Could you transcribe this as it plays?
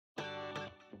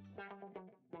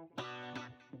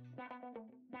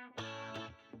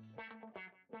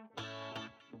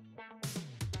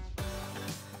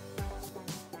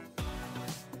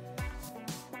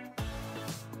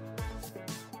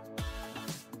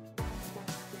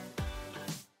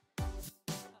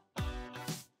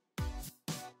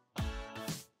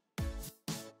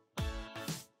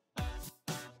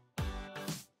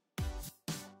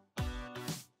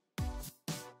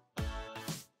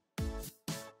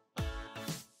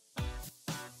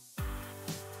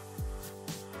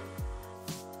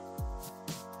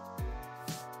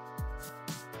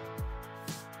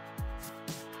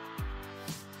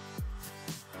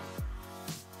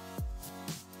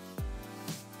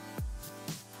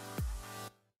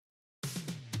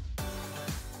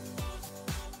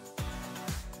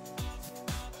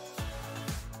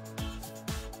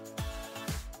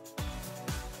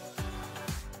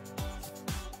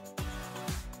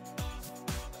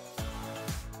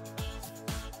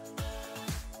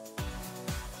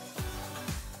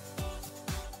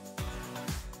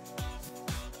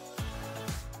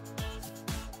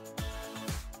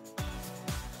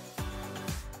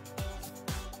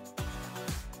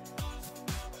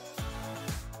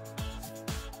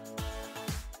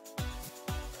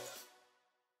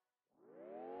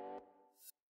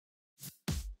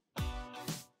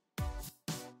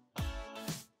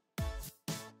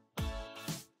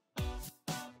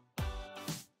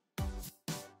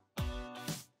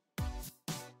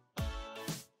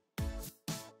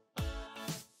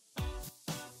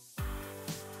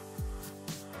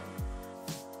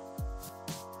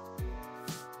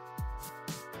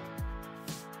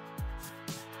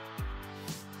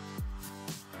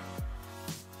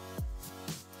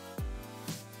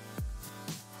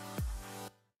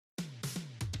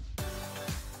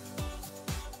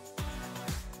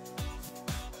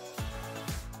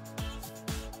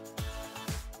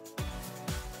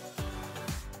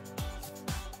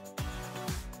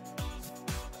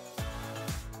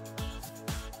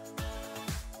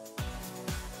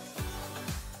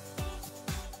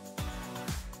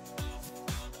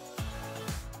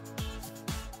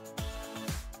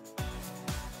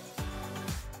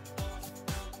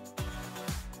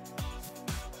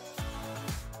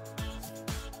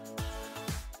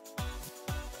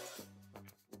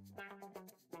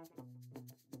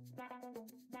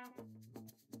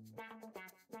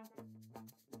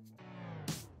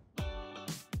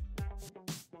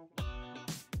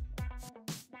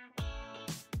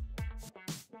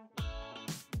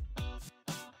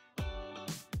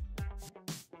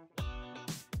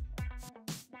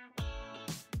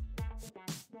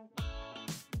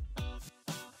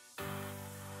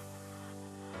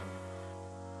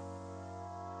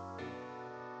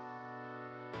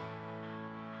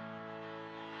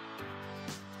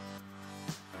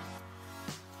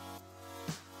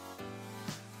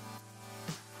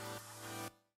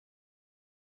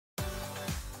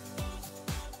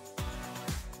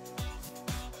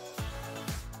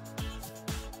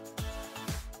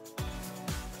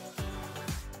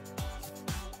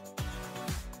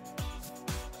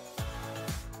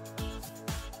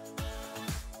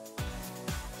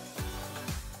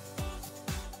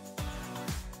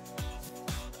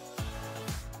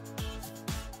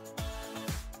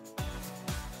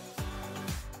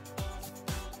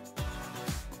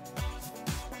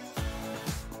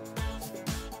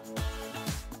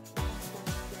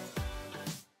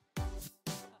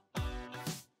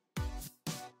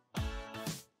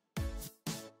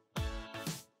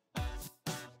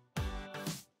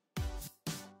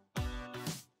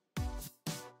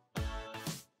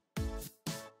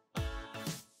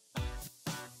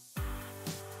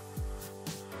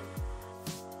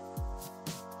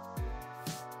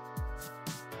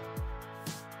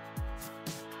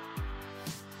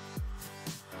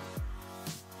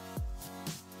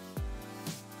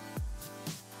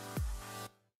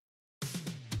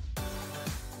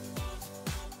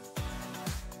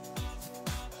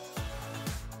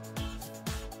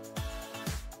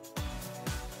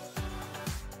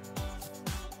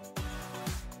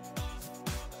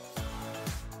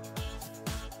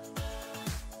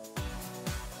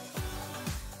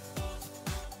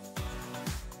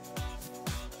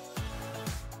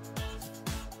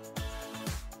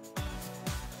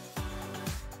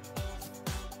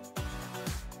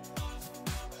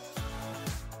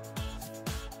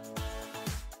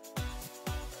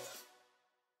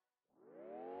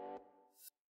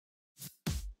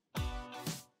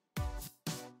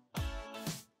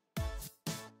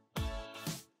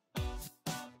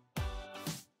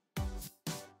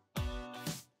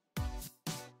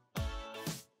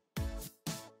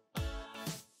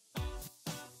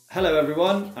Hello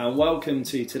everyone and welcome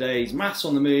to today's Maths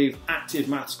on the Move Active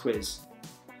Maths Quiz.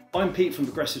 I'm Pete from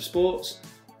Progressive Sports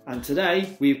and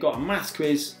today we've got a maths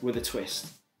quiz with a twist.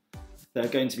 There are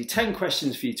going to be 10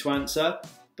 questions for you to answer,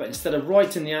 but instead of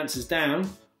writing the answers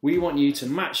down, we want you to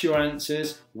match your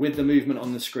answers with the movement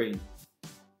on the screen.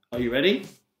 Are you ready?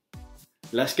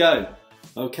 Let's go!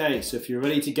 Okay, so if you're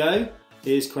ready to go,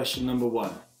 here's question number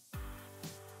 1.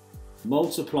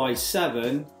 Multiply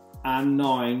 7 and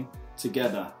 9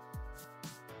 together.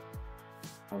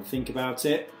 Have a think about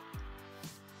it.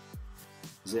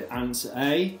 Is it answer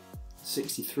A,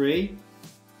 63,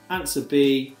 answer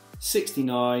B,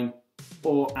 69,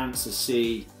 or answer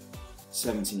C,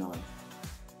 79?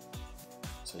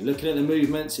 So looking at the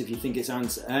movements, if you think it's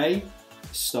answer A,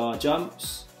 star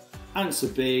jumps, answer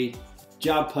B,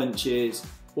 jab punches,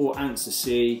 or answer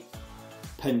C,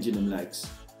 pendulum legs.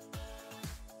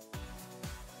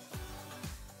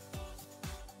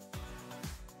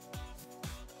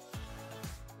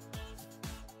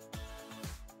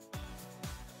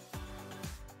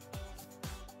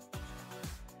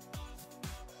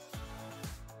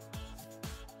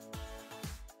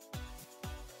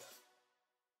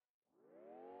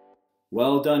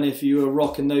 Well done if you were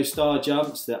rocking those star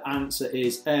jumps. The answer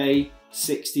is A,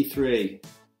 63.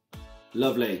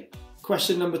 Lovely.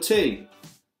 Question number 2.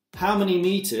 How many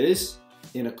meters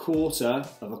in a quarter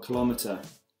of a kilometre?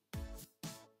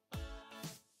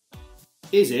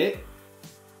 Is it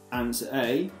answer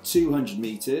A, 200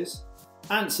 meters,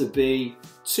 answer B,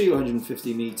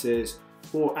 250 meters,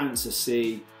 or answer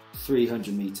C,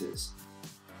 300 meters?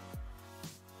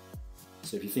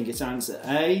 So if you think it's answer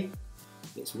A,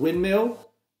 it's windmill,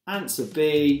 answer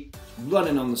B,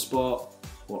 running on the spot,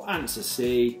 or answer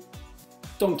C,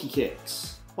 donkey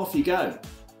kicks. Off you go.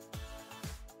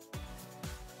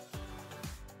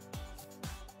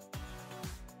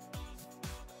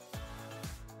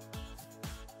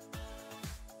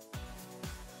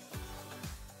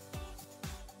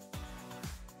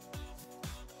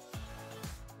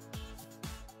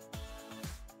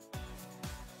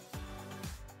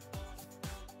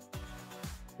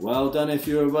 Well done if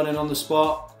you were running on the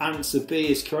spot. Answer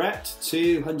B is correct,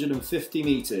 250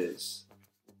 meters.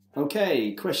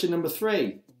 Okay, question number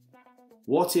 3.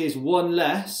 What is 1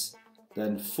 less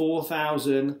than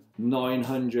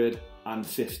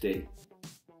 4,950?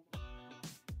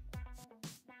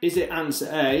 Is it answer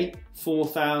A,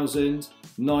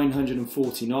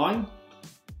 4,949?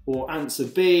 Or answer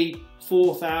B,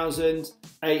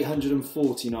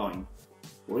 4,849?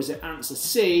 Or is it answer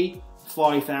C,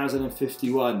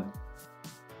 5,051?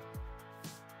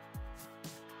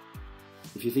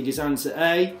 If you think it's answer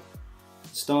A,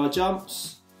 star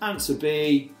jumps, answer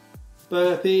B,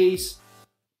 burpees,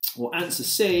 or answer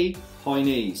C, high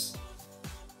knees.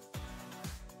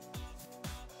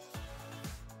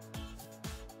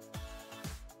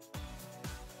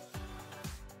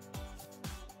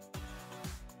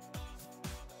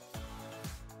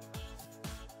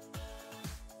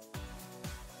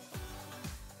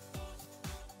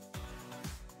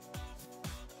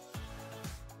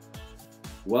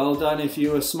 Well done if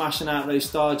you were smashing out those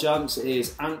star jumps. It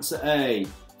is answer A,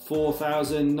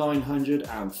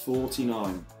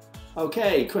 4,949.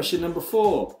 Okay, question number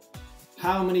 4.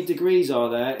 How many degrees are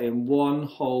there in one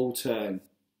whole turn?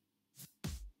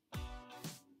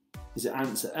 Is it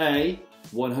answer A,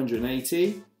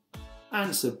 180,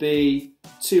 answer B,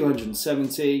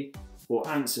 270, or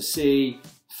answer C,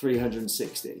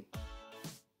 360?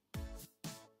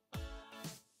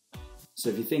 So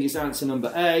if you think it's answer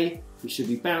number A, we should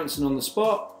be bouncing on the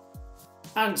spot.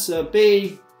 Answer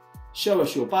B, show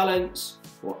us your balance.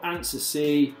 Or answer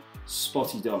C,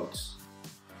 spotty dogs.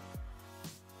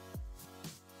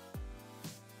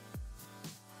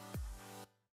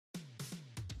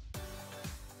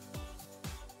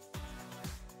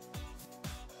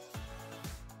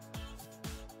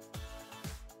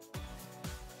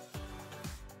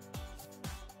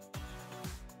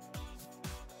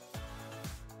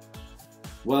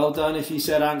 Well done if you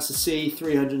said answer C,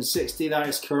 360, that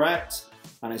is correct.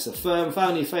 And it's a firm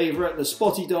family favourite, the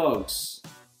spotty dogs.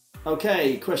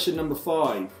 Okay, question number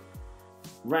 5.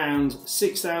 Round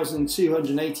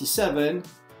 6,287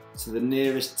 to the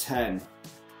nearest 10.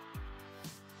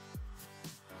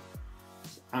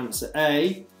 Answer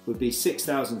A would be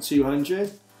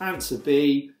 6,200, answer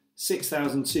B,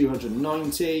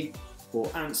 6,290, or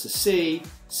answer C,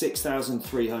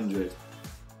 6,300.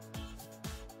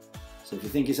 So if you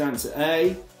think it's answer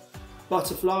A,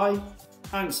 butterfly,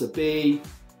 answer B,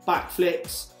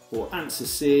 backflips, or answer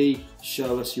C,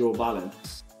 show us your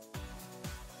balance.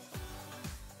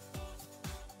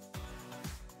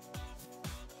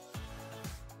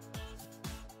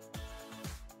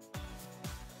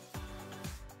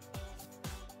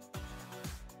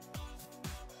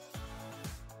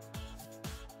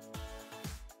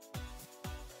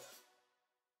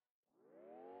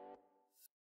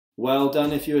 Well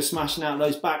done if you were smashing out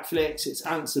those backflips. It's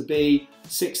answer B,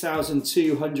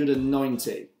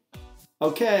 6,290.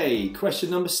 Okay,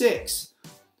 question number 6.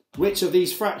 Which of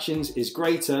these fractions is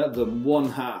greater than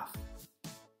 1/2?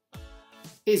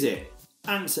 Is it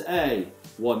answer A,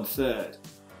 1/3,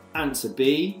 answer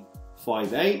B,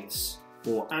 5/8,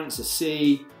 or answer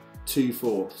C,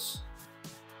 2/4?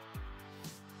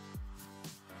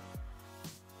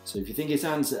 So if you think it's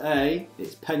answer A,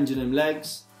 it's pendulum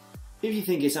legs. If you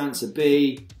think it's answer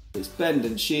B, it's bend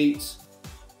and shoot.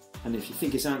 And if you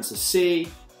think it's answer C,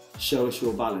 show us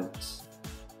your balance.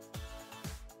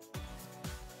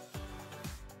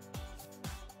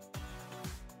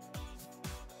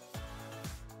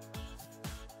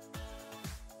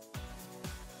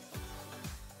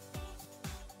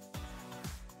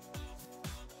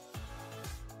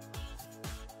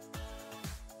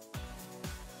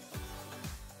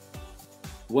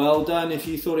 Well done if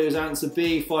you thought it was answer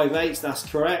B, 5/8, that's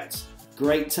correct.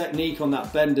 Great technique on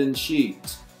that bend and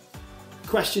shoot.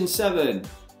 Question 7.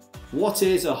 What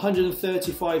is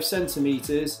 135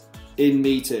 centimetres in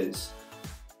metres?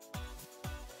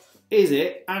 Is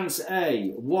it answer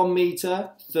A, 1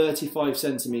 metre, 35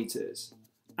 centimetres?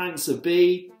 Answer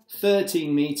B,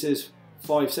 13 metres,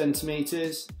 5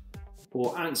 centimetres?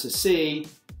 Or answer C,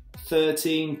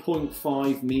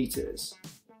 13.5 metres?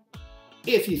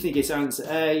 If you think it's answer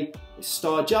A, it's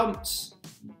star jumps.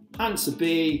 Answer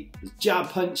B is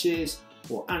jab punches.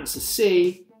 Or answer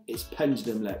C is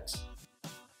pendulum legs.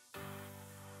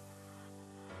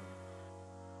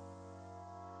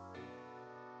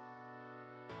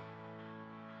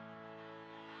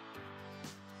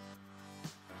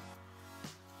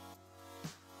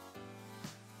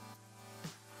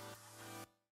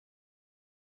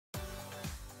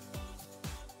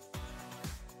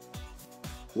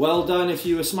 Well done if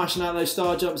you were smashing out those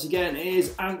star jumps again. It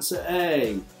is answer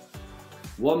A,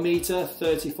 1 metre,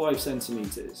 35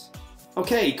 centimetres.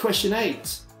 Okay, question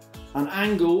 8. An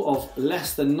angle of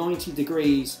less than 90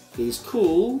 degrees is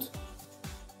called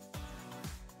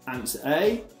answer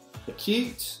A,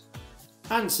 acute,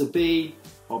 answer B,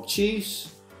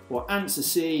 obtuse, or answer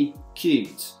C,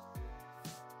 cute.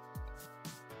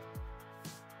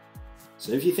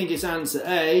 So if you think it's answer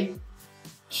A,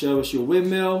 show us your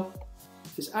windmill.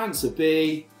 If it's answer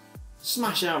B,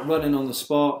 smash out running on the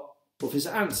spot. Or if it's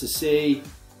answer C,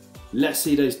 let's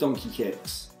see those donkey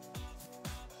kicks.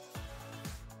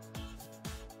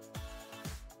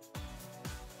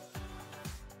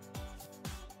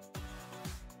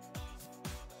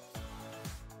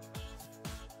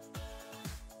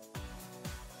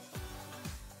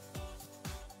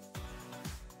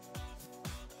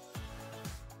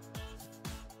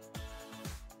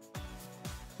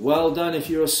 Well done if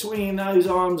you're swinging those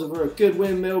arms over a good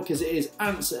windmill, because it is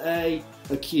answer A,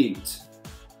 acute.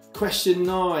 Question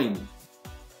 9.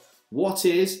 What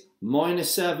is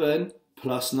 -7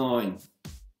 plus 9?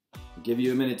 I'll give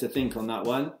you a minute to think on that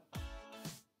one.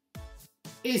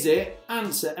 Is it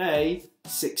answer A,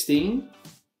 16,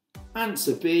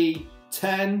 answer B,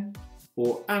 10,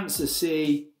 or answer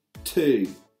C,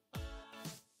 2?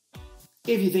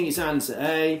 If you think it's answer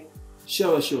A,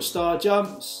 show us your star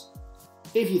jumps.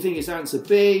 If you think it's answer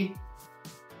B,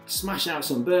 smash out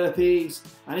some burpees.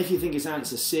 And if you think it's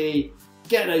answer C,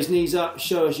 get those knees up,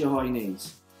 show us your high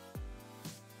knees.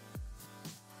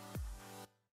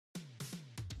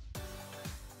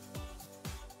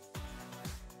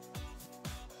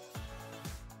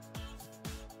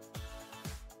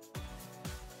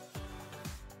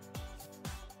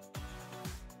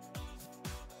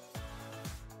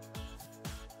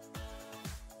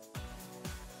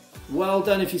 Well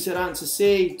done if you said answer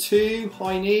C, 2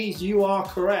 high knees, you are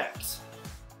correct.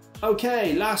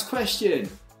 Okay, last question.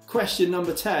 Question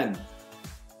number 10.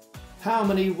 How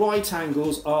many right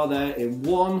angles are there in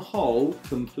one whole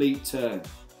complete turn?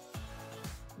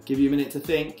 I'll give you a minute to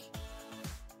think.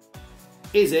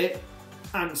 Is it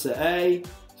answer A,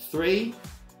 3,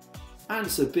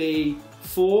 answer B,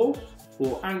 4,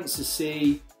 or answer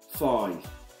C, 5?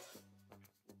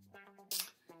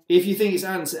 If you think it's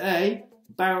answer A,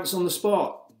 bounce on the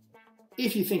spot.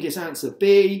 If you think it's answer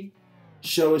B,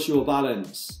 show us your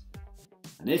balance.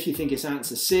 And if you think it's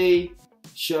answer C,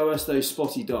 show us those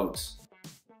spotty dogs.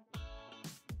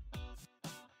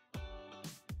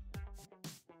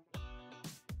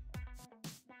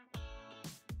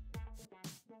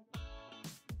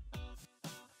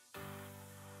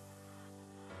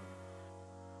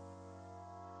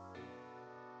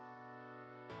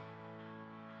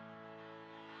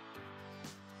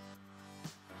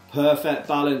 Perfect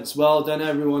balance. Well done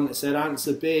everyone that said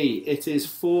answer B. It is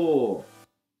 4.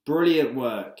 Brilliant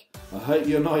work. I hope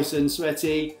you're nice and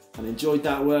sweaty and enjoyed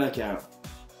that workout.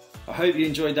 I hope you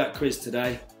enjoyed that quiz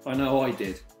today. I know I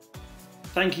did.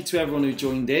 Thank you to everyone who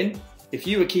joined in. If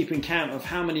you were keeping count of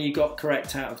how many you got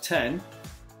correct out of 10,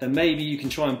 then maybe you can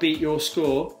try and beat your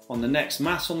score on the next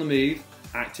Maths on the Move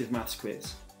Active Maths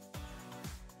quiz.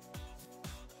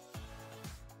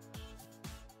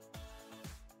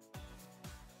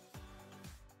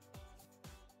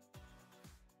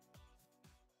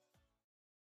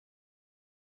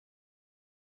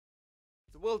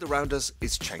 The world around us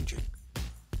is changing.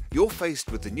 You're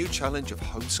faced with the new challenge of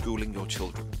homeschooling your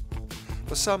children.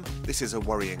 For some, this is a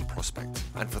worrying prospect,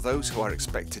 and for those who are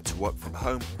expected to work from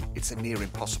home, it's a near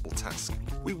impossible task.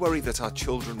 We worry that our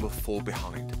children will fall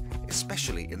behind,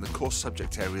 especially in the core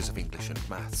subject areas of English and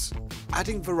maths.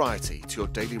 Adding variety to your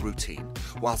daily routine,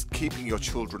 whilst keeping your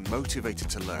children motivated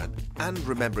to learn and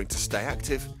remembering to stay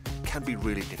active, can be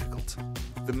really difficult.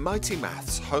 The Mighty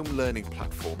Maths home learning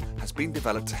platform has been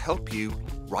developed to help you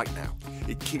right now.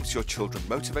 It keeps your children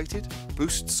motivated,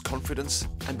 boosts confidence,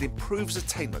 and improves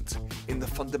attainment in the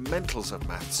fundamentals of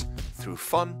maths through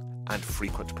fun and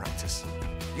frequent practice.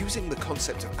 Using the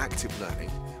concept of active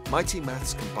learning, Mighty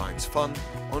Maths combines fun,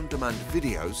 on-demand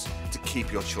videos to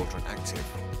keep your children active,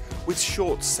 with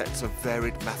short sets of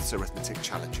varied maths arithmetic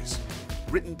challenges.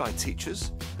 Written by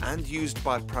teachers and used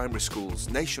by primary schools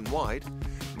nationwide,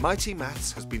 Mighty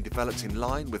Maths has been developed in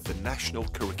line with the national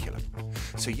curriculum,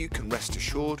 so you can rest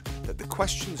assured that the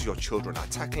questions your children are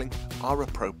tackling are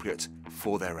appropriate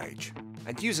for their age.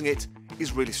 And using it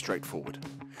is really straightforward.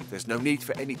 There's no need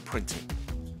for any printing.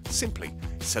 Simply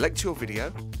select your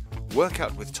video, work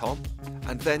out with Tom,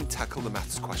 and then tackle the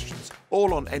maths questions,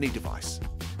 all on any device.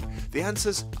 The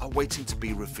answers are waiting to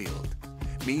be revealed,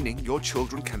 meaning your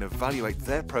children can evaluate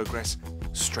their progress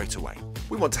straight away.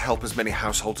 We want to help as many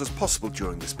households as possible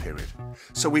during this period,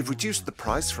 so we've reduced the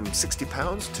price from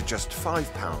 £60 to just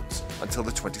 £5 until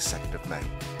the 22nd of May.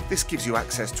 This gives you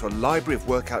access to a library of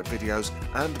workout videos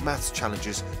and maths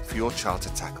challenges for your child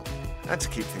to tackle. And to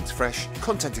keep things fresh,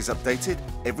 content is updated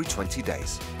every 20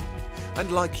 days.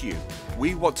 And like you,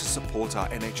 we want to support our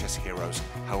NHS heroes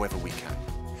however we can,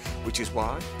 which is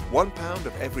why £1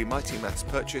 of every Mighty Maths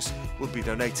purchase will be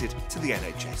donated to the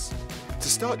NHS. To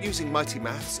start using Mighty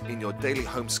Maths in your daily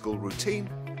homeschool routine,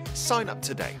 sign up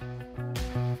today.